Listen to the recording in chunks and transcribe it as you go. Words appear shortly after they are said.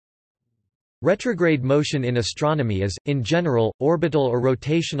Retrograde motion in astronomy is, in general, orbital or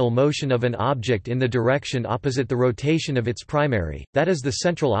rotational motion of an object in the direction opposite the rotation of its primary, that is the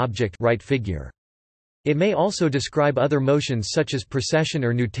central object, right figure. It may also describe other motions such as precession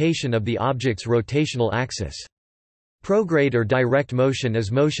or nutation of the object's rotational axis. Prograde or direct motion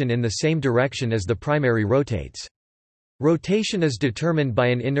is motion in the same direction as the primary rotates. Rotation is determined by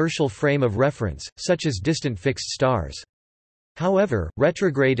an inertial frame of reference, such as distant fixed stars. However,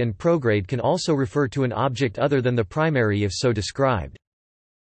 retrograde and prograde can also refer to an object other than the primary if so described.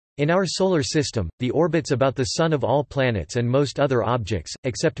 In our Solar System, the orbits about the Sun of all planets and most other objects,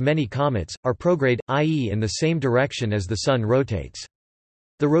 except many comets, are prograde, i.e. in the same direction as the Sun rotates.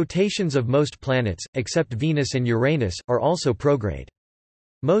 The rotations of most planets, except Venus and Uranus, are also prograde.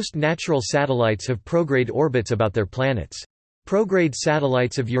 Most natural satellites have prograde orbits about their planets. Prograde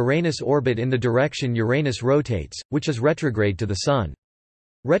satellites of Uranus orbit in the direction Uranus rotates, which is retrograde to the Sun.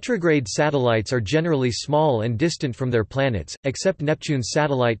 Retrograde satellites are generally small and distant from their planets, except Neptune's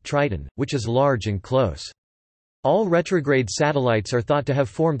satellite Triton, which is large and close. All retrograde satellites are thought to have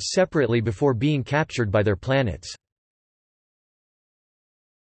formed separately before being captured by their planets.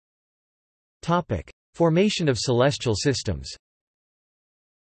 Formation of celestial systems.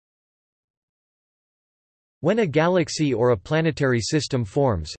 When a galaxy or a planetary system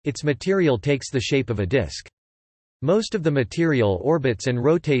forms, its material takes the shape of a disk. Most of the material orbits and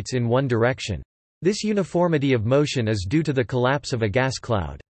rotates in one direction. This uniformity of motion is due to the collapse of a gas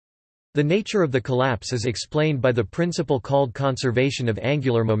cloud. The nature of the collapse is explained by the principle called conservation of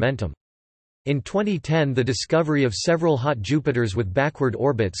angular momentum. In 2010, the discovery of several hot Jupiters with backward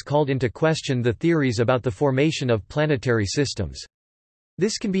orbits called into question the theories about the formation of planetary systems.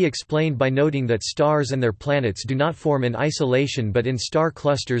 This can be explained by noting that stars and their planets do not form in isolation but in star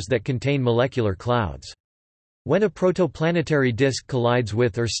clusters that contain molecular clouds. When a protoplanetary disk collides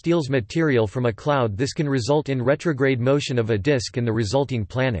with or steals material from a cloud, this can result in retrograde motion of a disk and the resulting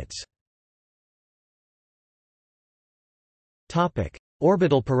planets.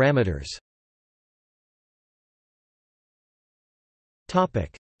 Orbital parameters.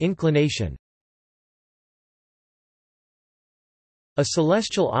 Inclination. A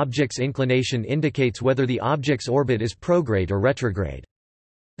celestial object's inclination indicates whether the object's orbit is prograde or retrograde.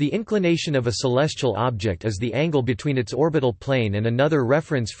 The inclination of a celestial object is the angle between its orbital plane and another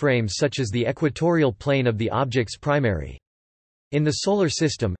reference frame such as the equatorial plane of the object's primary. In the Solar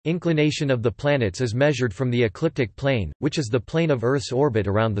System, inclination of the planets is measured from the ecliptic plane, which is the plane of Earth's orbit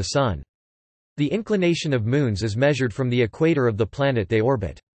around the Sun. The inclination of moons is measured from the equator of the planet they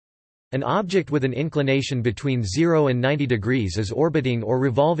orbit. An object with an inclination between 0 and 90 degrees is orbiting or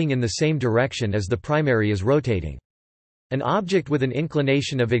revolving in the same direction as the primary is rotating. An object with an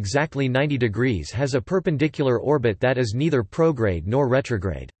inclination of exactly 90 degrees has a perpendicular orbit that is neither prograde nor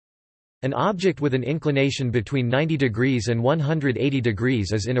retrograde. An object with an inclination between 90 degrees and 180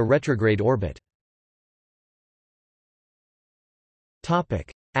 degrees is in a retrograde orbit.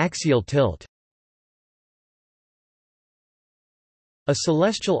 Axial tilt. A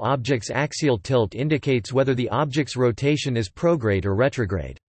celestial object's axial tilt indicates whether the object's rotation is prograde or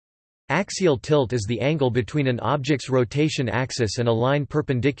retrograde. Axial tilt is the angle between an object's rotation axis and a line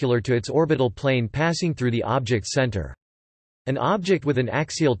perpendicular to its orbital plane passing through the object's center. An object with an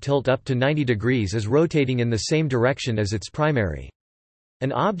axial tilt up to 90 degrees is rotating in the same direction as its primary.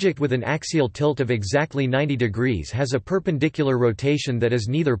 An object with an axial tilt of exactly 90 degrees has a perpendicular rotation that is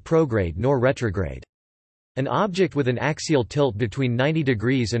neither prograde nor retrograde. An object with an axial tilt between 90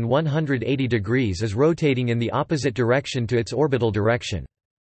 degrees and 180 degrees is rotating in the opposite direction to its orbital direction.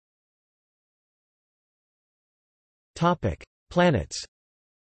 Planets.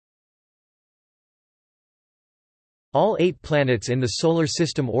 All 8 planets in the Solar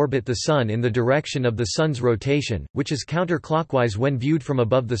System orbit the Sun in the direction of the Sun's rotation, which is counterclockwise when viewed from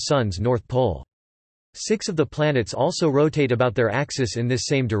above the Sun's north pole. 6 of the planets also rotate about their axis in this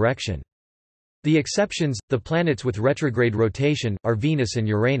same direction. The exceptions, the planets with retrograde rotation, are Venus and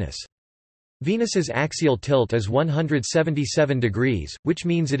Uranus. Venus's axial tilt is 177 degrees, which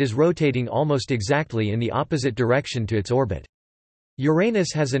means it is rotating almost exactly in the opposite direction to its orbit.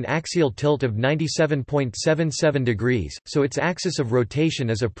 Uranus has an axial tilt of 97.77 degrees, so its axis of rotation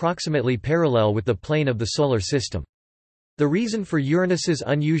is approximately parallel with the plane of the Solar System. The reason for Uranus's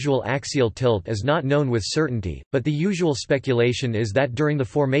unusual axial tilt is not known with certainty, but the usual speculation is that during the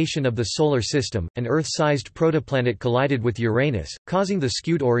formation of the Solar System, an Earth-sized protoplanet collided with Uranus, causing the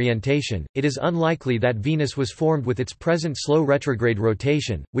skewed orientation. It is unlikely that Venus was formed with its present slow retrograde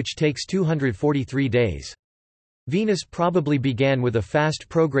rotation, which takes 243 days. Venus probably began with a fast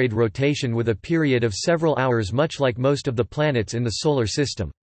prograde rotation with a period of several hours, much like most of the planets in the Solar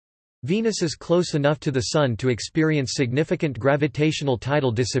System. Venus is close enough to the Sun to experience significant gravitational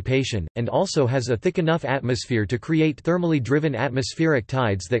tidal dissipation, and also has a thick enough atmosphere to create thermally driven atmospheric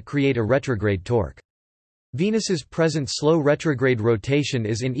tides that create a retrograde torque. Venus's present slow retrograde rotation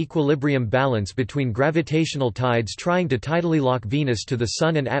is in equilibrium balance between gravitational tides trying to tidally lock Venus to the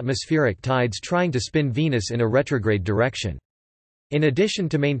Sun and atmospheric tides trying to spin Venus in a retrograde direction. In addition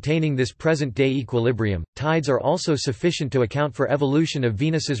to maintaining this present-day equilibrium, tides are also sufficient to account for evolution of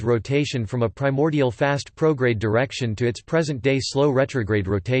Venus's rotation from a primordial fast prograde direction to its present-day slow retrograde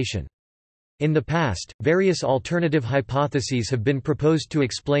rotation. In the past, various alternative hypotheses have been proposed to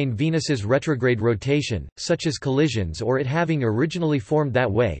explain Venus's retrograde rotation, such as collisions or it having originally formed that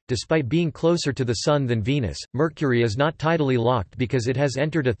way. Despite being closer to the Sun than Venus, Mercury is not tidally locked because it has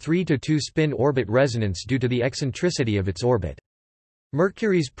entered a 3:2 spin orbit resonance due to the eccentricity of its orbit.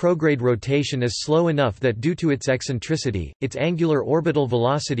 Mercury's prograde rotation is slow enough that due to its eccentricity, its angular orbital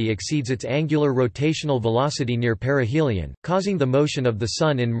velocity exceeds its angular rotational velocity near perihelion, causing the motion of the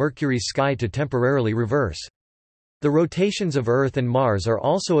Sun in Mercury's sky to temporarily reverse. The rotations of Earth and Mars are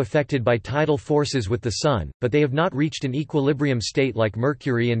also affected by tidal forces with the Sun, but they have not reached an equilibrium state like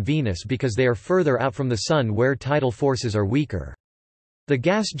Mercury and Venus because they are further out from the Sun where tidal forces are weaker. The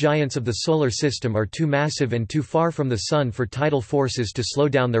gas giants of the Solar System are too massive and too far from the Sun for tidal forces to slow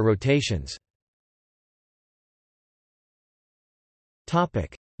down their rotations.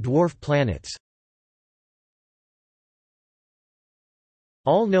 Dwarf planets.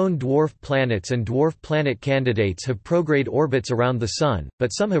 All known dwarf planets and dwarf planet candidates have prograde orbits around the Sun, but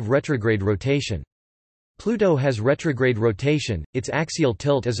some have retrograde rotation. Pluto has retrograde rotation, its axial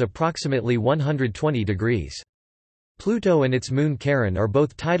tilt is approximately 120 degrees. Pluto and its moon Charon are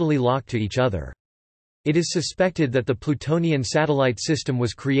both tidally locked to each other. It is suspected that the Plutonian satellite system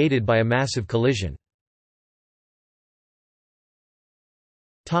was created by a massive collision.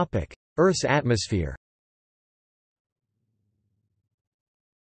 Earth's atmosphere.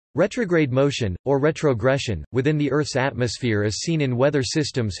 Retrograde motion, or retrogression, within the Earth's atmosphere is seen in weather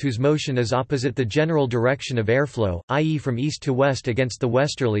systems whose motion is opposite the general direction of airflow, i.e. from east to west against the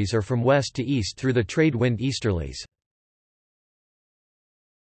westerlies or from west to east through the trade wind easterlies.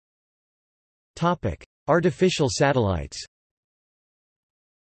 Artificial satellites.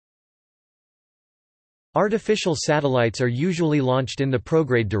 Artificial satellites are usually launched in the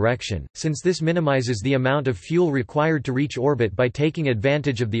prograde direction, since this minimizes the amount of fuel required to reach orbit by taking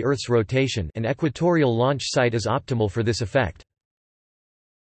advantage of the Earth's rotation. An equatorial launch site is optimal for this effect.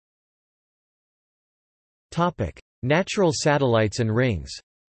 Natural satellites and rings.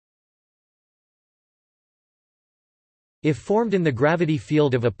 If formed in the gravity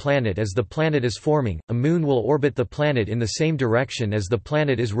field of a planet as the planet is forming, a moon will orbit the planet in the same direction as the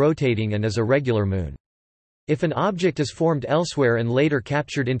planet is rotating and as a regular moon. If an object is formed elsewhere and later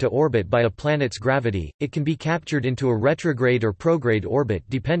captured into orbit by a planet's gravity, it can be captured into a retrograde or prograde orbit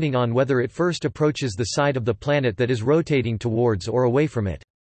depending on whether it first approaches the side of the planet that is rotating towards or away from it.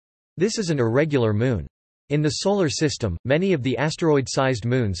 This is an irregular moon. In the Solar System, many of the asteroid-sized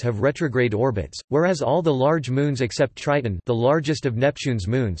moons have retrograde orbits, whereas all the large moons except Triton, the largest of Neptune's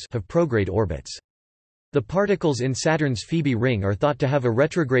moons, have prograde orbits. The particles in Saturn's Phoebe ring are thought to have a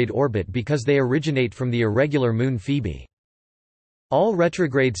retrograde orbit because they originate from the irregular moon Phoebe. All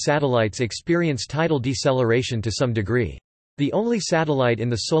retrograde satellites experience tidal deceleration to some degree. The only satellite in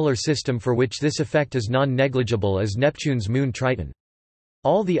the Solar System for which this effect is non-negligible is Neptune's moon Triton.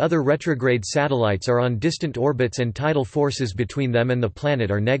 All the other retrograde satellites are on distant orbits and tidal forces between them and the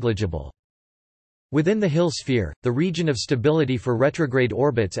planet are negligible. Within the Hill sphere, the region of stability for retrograde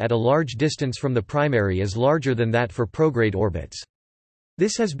orbits at a large distance from the primary is larger than that for prograde orbits.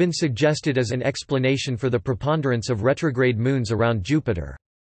 This has been suggested as an explanation for the preponderance of retrograde moons around Jupiter.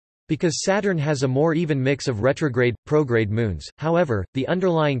 Because Saturn has a more even mix of retrograde, prograde moons, however, the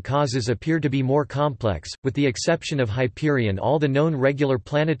underlying causes appear to be more complex. With the exception of Hyperion, all the known regular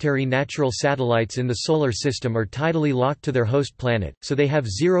planetary natural satellites in the Solar System are tidally locked to their host planet, so they have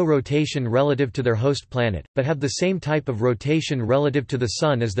zero rotation relative to their host planet, but have the same type of rotation relative to the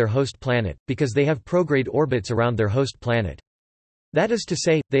Sun as their host planet, because they have prograde orbits around their host planet. That is to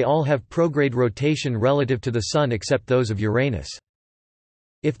say, they all have prograde rotation relative to the Sun except those of Uranus.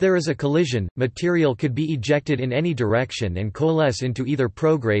 If there is a collision, material could be ejected in any direction and coalesce into either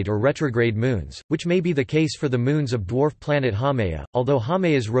prograde or retrograde moons, which may be the case for the moons of dwarf planet Haumea, although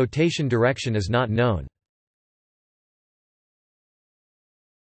Haumea's rotation direction is not known.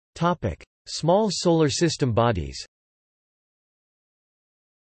 Small Solar System bodies.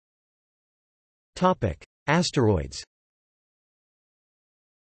 Asteroids.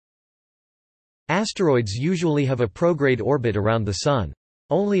 Asteroids usually have a prograde orbit around the Sun.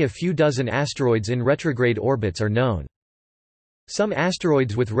 Only a few dozen asteroids in retrograde orbits are known. Some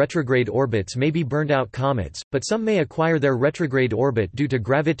asteroids with retrograde orbits may be burned-out comets, but some may acquire their retrograde orbit due to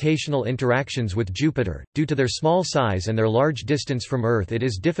gravitational interactions with Jupiter. Due to their small size and their large distance from Earth, it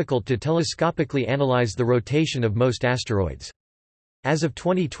is difficult to telescopically analyze the rotation of most asteroids. As of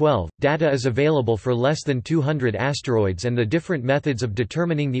 2012, data is available for less than 200 asteroids, and the different methods of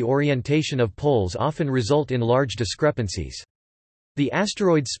determining the orientation of poles often result in large discrepancies. The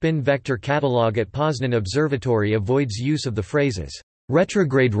asteroid spin vector catalog at Poznan Observatory avoids use of the phrases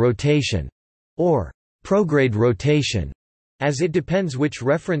retrograde rotation or prograde rotation, as it depends which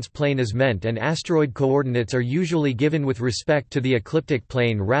reference plane is meant, and asteroid coordinates are usually given with respect to the ecliptic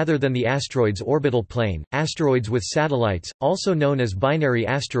plane rather than the asteroid's orbital plane. Asteroids with satellites, also known as binary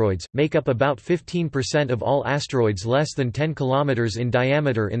asteroids, make up about 15% of all asteroids less than 10 km in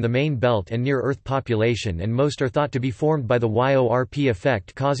diameter in the main belt and near Earth population, and most are thought to be formed by the YORP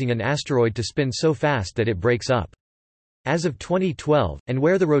effect, causing an asteroid to spin so fast that it breaks up. As of 2012, and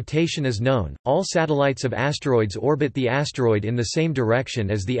where the rotation is known, all satellites of asteroids orbit the asteroid in the same direction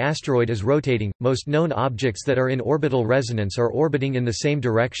as the asteroid is rotating. Most known objects that are in orbital resonance are orbiting in the same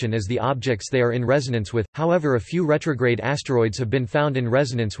direction as the objects they are in resonance with, however a few retrograde asteroids have been found in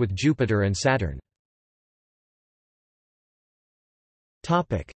resonance with Jupiter and Saturn.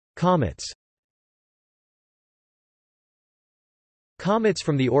 Comets. Comets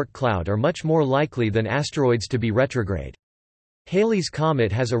from the Oort cloud are much more likely than asteroids to be retrograde. Halley's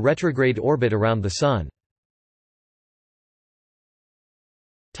Comet has a retrograde orbit around the Sun.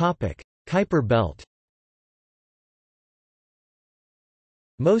 Kuiper belt.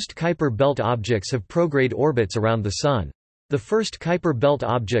 Most Kuiper belt objects have prograde orbits around the Sun. The first Kuiper belt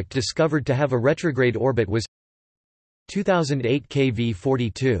object discovered to have a retrograde orbit was 2008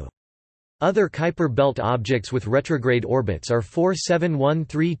 KV-42. Other Kuiper belt objects with retrograde orbits are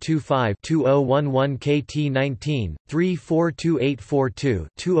 471325-2011 KT-19,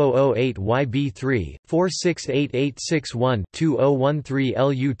 342842-2008 YB3, 468861-2013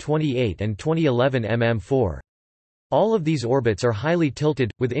 LU-28 and 2011 MM4. All of these orbits are highly tilted,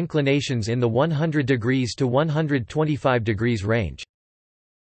 with inclinations in the 100 degrees to 125 degrees range.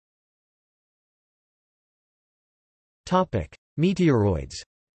 Meteoroids.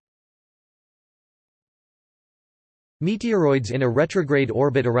 Meteoroids in a retrograde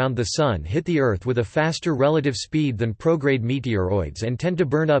orbit around the Sun hit the Earth with a faster relative speed than prograde meteoroids and tend to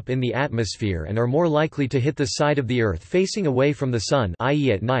burn up in the atmosphere and are more likely to hit the side of the Earth facing away from the Sun,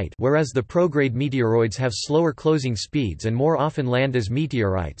 i.e. at night, whereas the prograde meteoroids have slower closing speeds and more often land as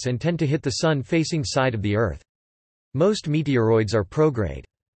meteorites and tend to hit the Sun facing side of the Earth. Most meteoroids are prograde.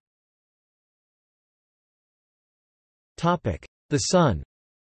 The Sun.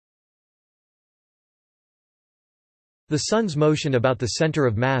 The Sun's motion about the center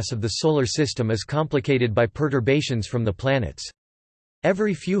of mass of the Solar System is complicated by perturbations from the planets.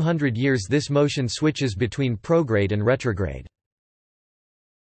 Every few hundred years this motion switches between prograde and retrograde.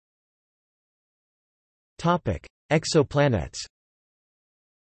 Exoplanets.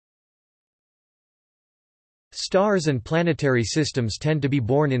 Stars and planetary systems tend to be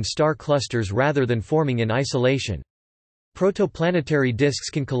born in star clusters rather than forming in isolation. Protoplanetary disks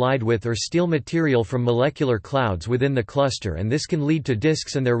can collide with or steal material from molecular clouds within the cluster, and this can lead to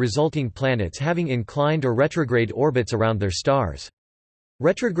disks and their resulting planets having inclined or retrograde orbits around their stars.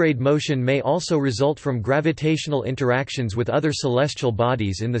 Retrograde motion may also result from gravitational interactions with other celestial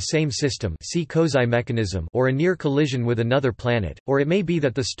bodies in the same system, see Kozai mechanism, or a near collision with another planet, or it may be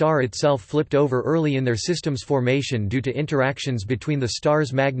that the star itself flipped over early in their system's formation due to interactions between the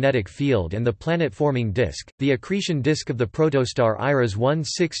star's magnetic field and the planet-forming disk. The accretion disk of the protostar IRAS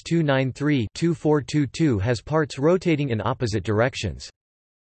 16293-2422 has parts rotating in opposite directions.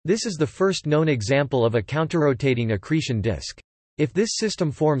 This is the first known example of a counterrotating accretion disk. If this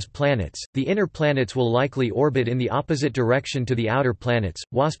system forms planets, the inner planets will likely orbit in the opposite direction to the outer planets.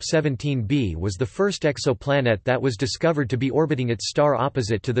 WASP-17b was the first exoplanet that was discovered to be orbiting its star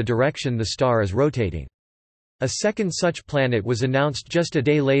opposite to the direction the star is rotating. A second such planet was announced just a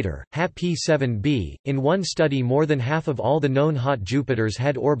day later, HAP-7b. In one study, more than half of all the known hot Jupiters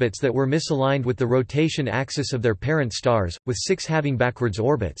had orbits that were misaligned with the rotation axis of their parent stars, with 6 having backwards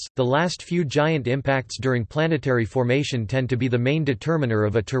orbits. The last few giant impacts during planetary formation tend to be the main determiner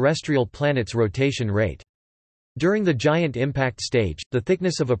of a terrestrial planet's rotation rate. During the giant impact stage, the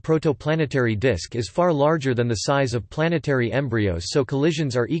thickness of a protoplanetary disk is far larger than the size of planetary embryos, so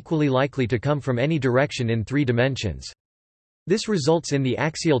collisions are equally likely to come from any direction in 3 dimensions. This results in the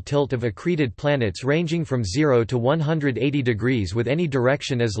axial tilt of accreted planets ranging from 0 to 180 degrees, with any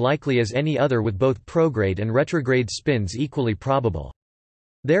direction as likely as any other, with both prograde and retrograde spins equally probable.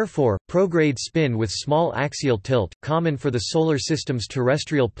 Therefore, prograde spin with small axial tilt, common for the Solar System's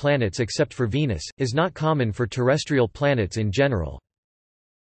terrestrial planets except for Venus, is not common for terrestrial planets in general.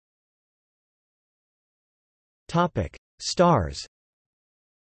 Stars.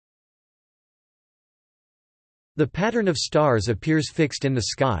 The pattern of stars appears fixed in the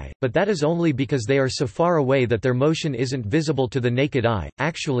sky, but that is only because they are so far away that their motion isn't visible to the naked eye.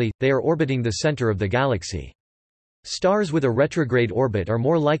 Actually, they are orbiting the center of the galaxy. Stars with a retrograde orbit are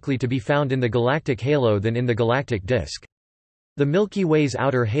more likely to be found in the galactic halo than in the galactic disk. The Milky Way's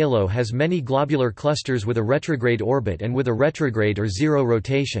outer halo has many globular clusters with a retrograde orbit and with a retrograde or zero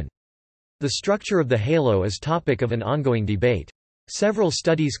rotation. The structure of the halo is topic of an ongoing debate. Several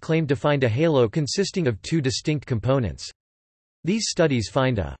studies claim to find a halo consisting of two distinct components. These studies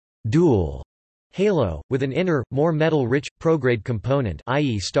find a dual halo, with an inner, more metal-rich, prograde component,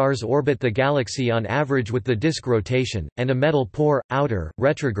 i.e. stars orbit the galaxy on average with the disk rotation, and a metal-poor, outer,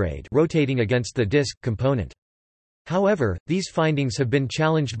 retrograde rotating against the disk component. However, these findings have been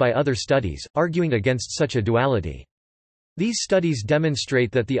challenged by other studies, arguing against such a duality. These studies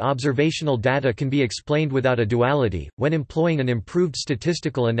demonstrate that the observational data can be explained without a duality, when employing an improved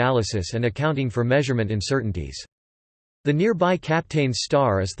statistical analysis and accounting for measurement uncertainties. The nearby Kapteyn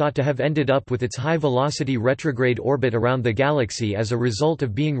star is thought to have ended up with its high-velocity retrograde orbit around the galaxy as a result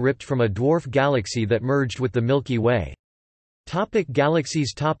of being ripped from a dwarf galaxy that merged with the Milky Way.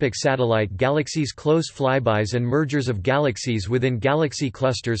 Galaxies. Satellite galaxies. Close flybys and mergers of galaxies within galaxy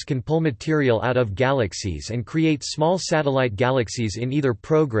clusters can pull material out of galaxies and create small satellite galaxies in either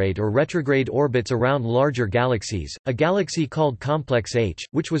prograde or retrograde orbits around larger galaxies. A galaxy called Complex H,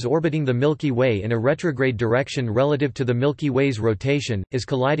 which was orbiting the Milky Way in a retrograde direction relative to the Milky Way's rotation, is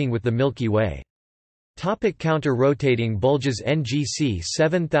colliding with the Milky Way. Counter-rotating bulges. NGC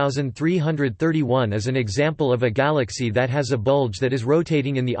 7331 is an example of a galaxy that has a bulge that is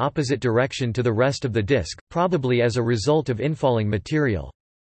rotating in the opposite direction to the rest of the disk, probably as a result of infalling material.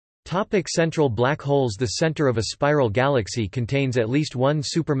 Central black holes. The center of a spiral galaxy contains at least one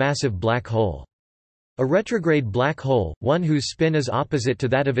supermassive black hole. A retrograde black hole, one whose spin is opposite to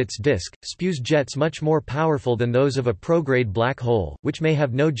that of its disk, spews jets much more powerful than those of a prograde black hole, which may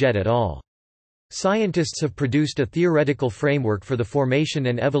have no jet at all. Scientists have produced a theoretical framework for the formation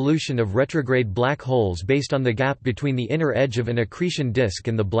and evolution of retrograde black holes based on the gap between the inner edge of an accretion disk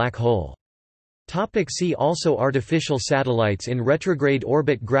and the black hole. See also Artificial satellites in retrograde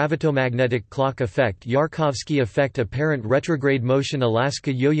orbit. Gravitomagnetic clock effect. Yarkovsky effect. Apparent retrograde motion.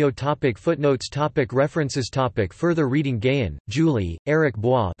 Alaska yo-yo. Footnotes. References. Further reading. Gahan, Julie, Eric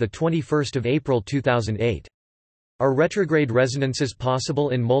Bois. The 21st of April 2008. Are retrograde resonances possible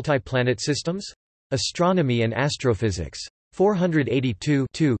in multi-planet systems? Astronomy and Astrophysics. 482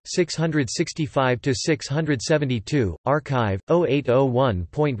 665–672, archive,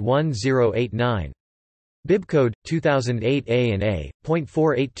 0801.1089. Bibcode, 2008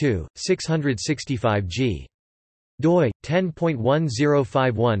 A&A.482, 665G. doi,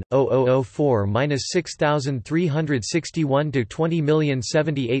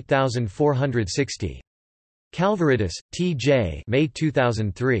 10.1055/00004-6361–20078460. Kalvaridis, T.J. May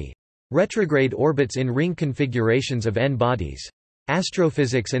 2003. Retrograde orbits in ring configurations of N-bodies.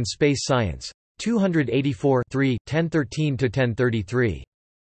 Astrophysics and Space Science. 284 1013–1033.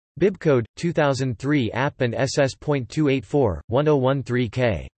 Bibcode, 2003 app and ss.284,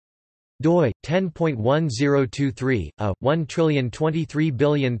 1013K. doi, 10.1023,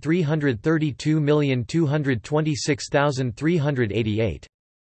 1,023,332,226,388.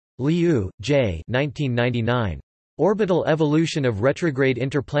 Liu, J. 1999. Orbital Evolution of Retrograde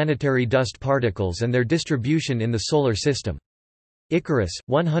Interplanetary Dust Particles and Their Distribution in the Solar System. Icarus,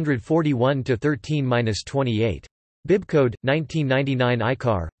 141–13–28. Bibcode, 1999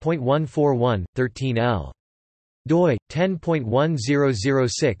 ICAR, .141, 13L. doi,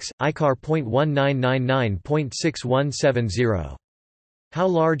 10.1006, ICAR.1999.6170. How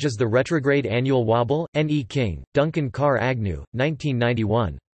Large is the Retrograde Annual Wobble? N. E. King, Duncan Carr Agnew,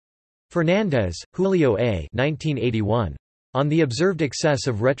 1991. Fernandez, Julio A. 1981. On the Observed Excess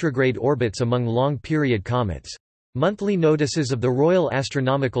of Retrograde Orbits Among Long-Period Comets. Monthly Notices of the Royal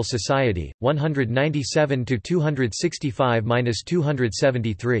Astronomical Society,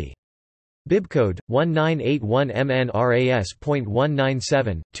 197–265–273. Bibcode, 1981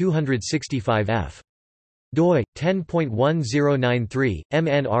 MNRAS.197, 265F. doi, 10.1093,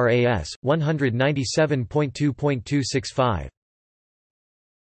 MNRAS, 197.2.265.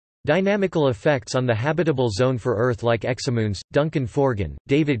 Dynamical Effects on the Habitable Zone for Earth-like Exomoons, Duncan Forgan,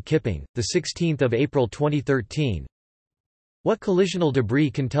 David Kipping, 16 April 2013. What collisional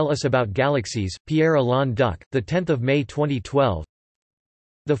debris can tell us about galaxies? Pierre Alain Duc, 10 May 2012.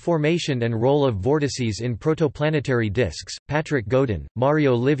 The Formation and Role of Vortices in Protoplanetary Disks, Patrick Godin,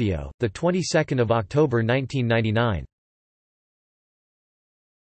 Mario Livio, the 22nd of October 1999.